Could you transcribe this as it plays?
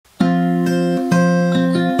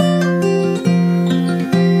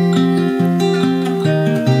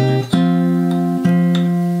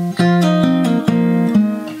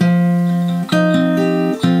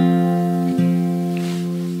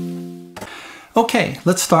Okay,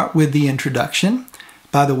 let's start with the introduction.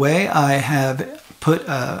 By the way, I have put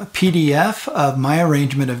a PDF of my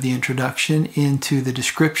arrangement of the introduction into the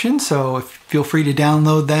description, so feel free to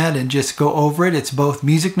download that and just go over it. It's both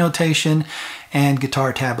music notation and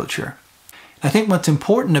guitar tablature. I think what's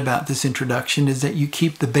important about this introduction is that you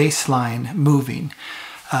keep the bass line moving.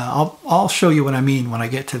 I'll show you what I mean when I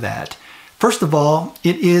get to that. First of all,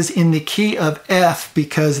 it is in the key of F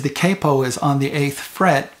because the capo is on the 8th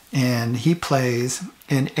fret and he plays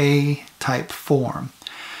in A type form,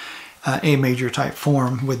 A major type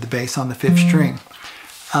form with the bass on the 5th string.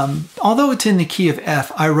 Although it's in the key of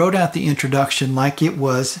F, I wrote out the introduction like it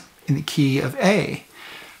was in the key of A.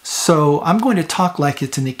 So I'm going to talk like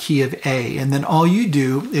it's in the key of A, and then all you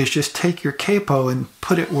do is just take your capo and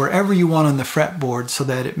put it wherever you want on the fretboard so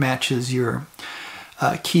that it matches your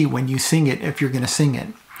key when you sing it, if you're going to sing it.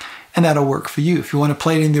 And that'll work for you. If you want to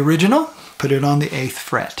play it in the original, put it on the 8th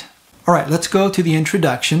fret. All right, let's go to the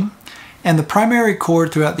introduction. And the primary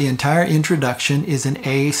chord throughout the entire introduction is an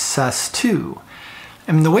A sus2.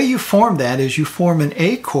 And the way you form that is you form an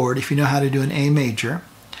A chord, if you know how to do an A major.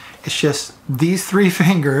 It's just these 3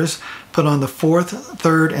 fingers put on the 4th,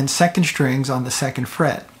 3rd, and 2nd strings on the 2nd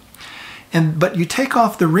fret. But you take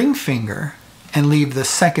off the ring finger and leave the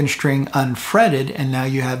 2nd string unfretted, and now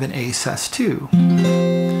you have an A sus2.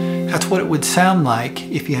 That's what it would sound like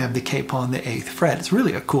if you have the capo on the 8th fret. It's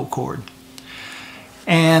really a cool chord.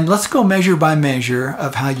 And let's go measure by measure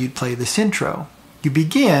of how you'd play this intro. You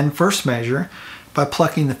begin, first measure, by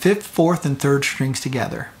plucking the 5th, 4th, and 3rd strings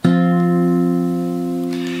together.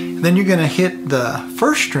 Then you're going to hit the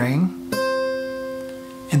 1st string,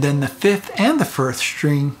 and then the 5th and the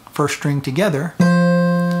 1st string together,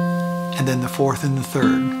 and then the 4th and the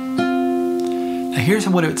 3rd. Now here's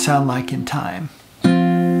what it would sound like in time.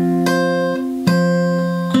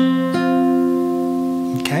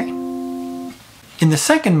 Okay? In the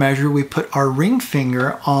second measure, we put our ring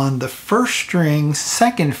finger on the 1st string's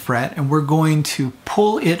 2nd fret, and we're going to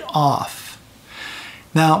pull it off.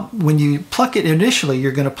 Now, when you pluck it initially,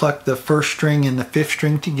 you're going to pluck the 1st string and the 5th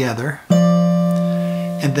string together,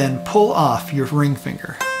 and then pull off your ring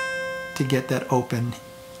finger to get that open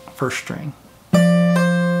 1st string.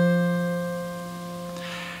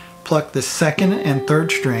 Pluck the 2nd and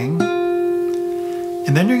 3rd string,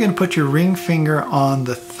 and then you're going to put your ring finger on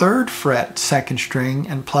the 3rd fret 2nd string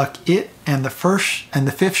and pluck it and the 1st and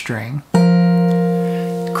the 5th string,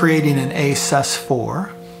 creating an A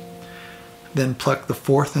sus4. Then pluck the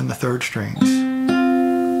 4th and the 3rd strings.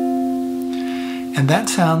 And that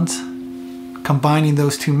sounds, combining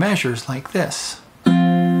those 2 measures, like this.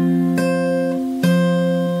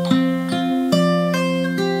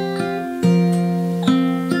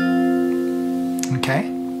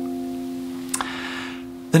 Okay?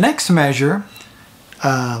 The next measure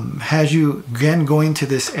has you again going to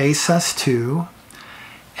this A sus2,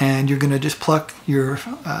 and you're going to just pluck your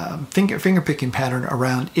finger picking pattern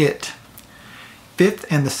around it. 5th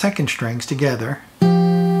and the 2nd strings together, 4th,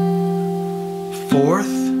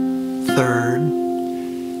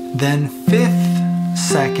 3rd, then 5th,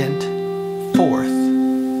 2nd, 4th.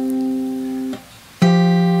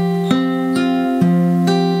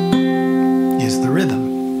 Is the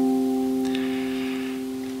rhythm.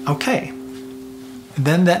 Okay,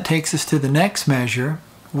 then that takes us to the next measure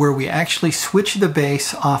where we actually switch the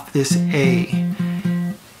bass off this A.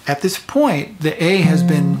 At this point, the A has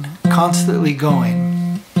been constantly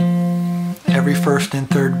going every 1st and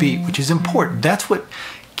 3rd beat, which is important. That's what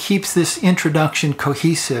keeps this introduction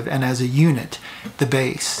cohesive and as a unit, the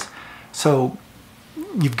bass. So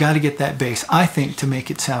you've got to get that bass, I think, to make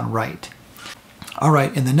it sound right. All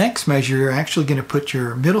right, in the next measure, you're actually going to put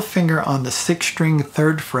your middle finger on the 6th string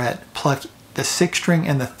 3rd fret, pluck the 6th string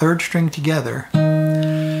and the 3rd string together,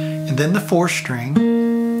 and then the 4th string,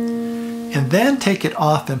 and then take it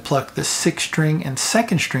off and pluck the 6th string and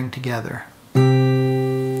 2nd string together.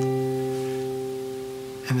 And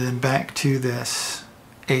then back to this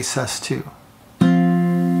A sus2.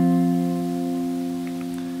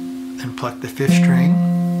 Then pluck the 5th string,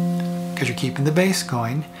 because you're keeping the bass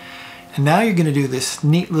going. And now you're going to do this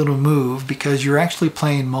neat little move because you're actually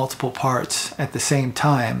playing multiple parts at the same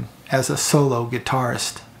time as a solo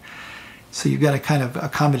guitarist. So you've got to kind of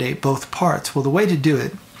accommodate both parts. Well, the way to do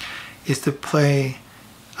it is to play,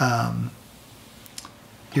 you're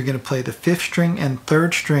going to play the 5th string and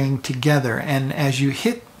 3rd string together, and as you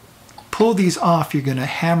pull these off, you're going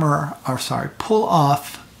to pull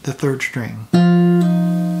off the 3rd string.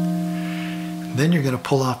 Then you're going to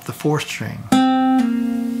pull off the 4th string.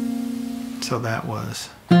 So that was.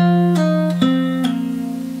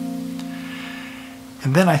 And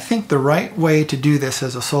And then I think the right way to do this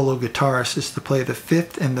as a solo guitarist is to play the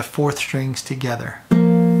 5th and the 4th strings together.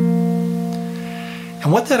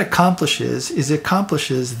 And what that accomplishes is it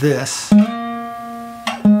accomplishes this,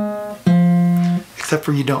 except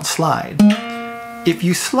for you don't slide. If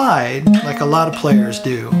you slide, like a lot of players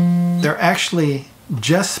do, they're actually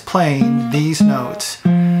just playing these notes,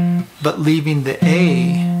 but leaving the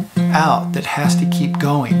A out that has to keep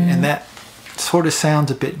going, and that sort of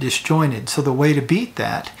sounds a bit disjointed. So the way to beat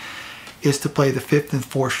that is to play the 5th and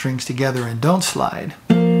 4th strings together and don't slide.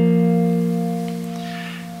 And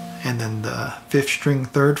then the 5th string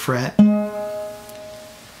 3rd fret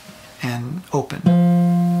and open.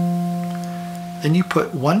 Then you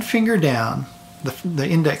put one finger down, the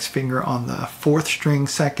index finger on the 4th string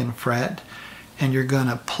 2nd fret, and you're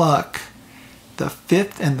gonna pluck the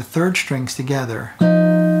 5th and the 3rd strings together,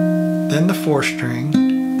 then the 4th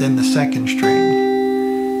string, then the 2nd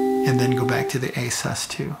string, and then go back to the A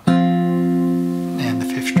sus2 and the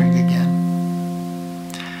 5th string again.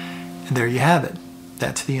 And there you have it.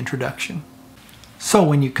 That's the introduction. So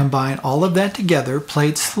when you combine all of that together,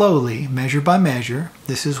 played slowly, measure by measure,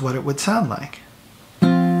 this is what it would sound like.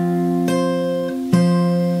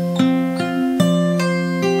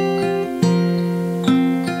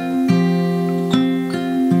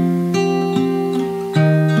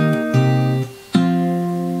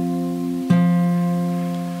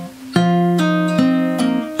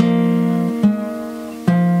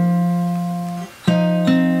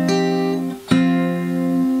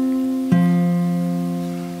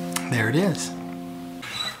 There it is.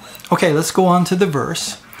 Okay, let's go on to the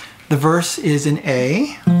verse. The verse is an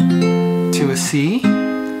A to a C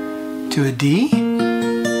to a D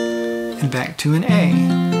and back to an A.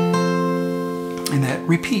 And that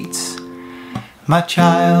repeats. My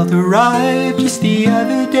child arrived just the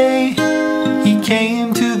other day. He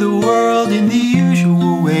came to the world in the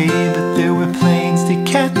usual way, but there were planes to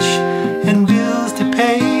catch and bills to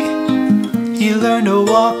pay. He learned to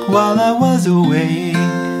walk while I was away.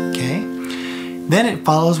 Then it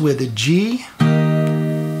follows with a G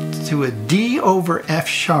to a D over F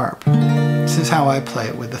sharp. This is how I play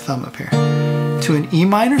it with the thumb up here. To an E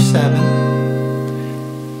minor 7,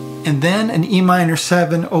 and then an E minor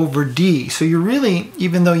 7 over D. So you're really,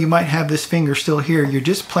 even though you might have this finger still here, you're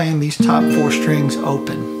just playing these top 4 strings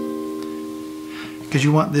open, because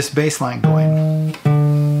you want this bass line going.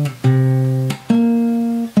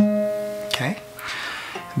 Okay.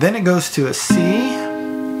 Then it goes to a C,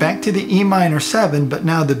 back to the E minor 7, but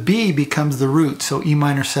now the B becomes the root, so E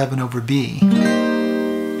minor 7 over B.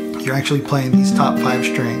 You're actually playing these top 5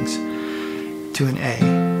 strings to an A.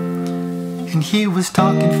 And he was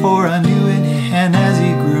talking for I knew it, and as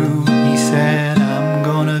he grew, he said, I'm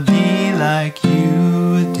gonna be like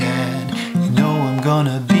you, Dad. You know I'm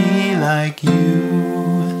gonna be like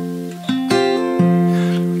you.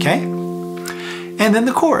 Okay? And then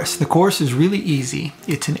the chorus. The chorus is really easy.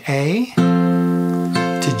 It's an A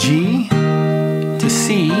to G, to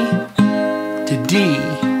C, to D,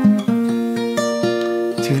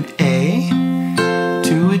 to an A,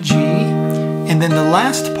 to a G, and then the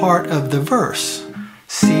last part of the verse,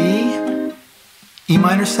 C, E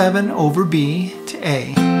minor 7 over B to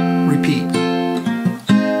A, repeat.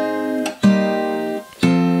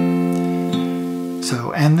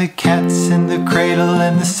 So, and the cat's in the cradle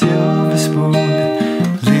and the silver spoon,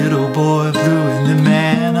 little boy blue and the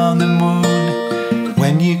man on the moon.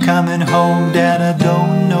 When you coming home, Dad, I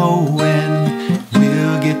don't know when.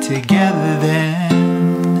 We'll get together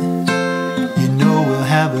then. You know we'll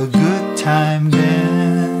have a good time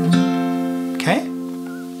then. Okay?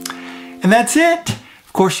 And that's it.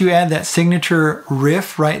 Of course, you add that signature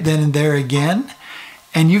riff right then and there again,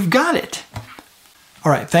 and you've got it.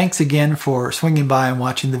 All right, thanks again for swinging by and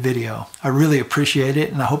watching the video. I really appreciate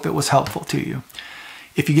it, and I hope it was helpful to you.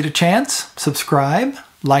 If you get a chance, subscribe,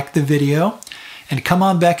 like the video, and come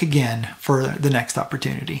on back again for the next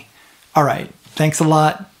opportunity. All right, thanks a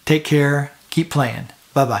lot. Take care. Keep playing.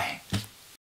 Bye-bye.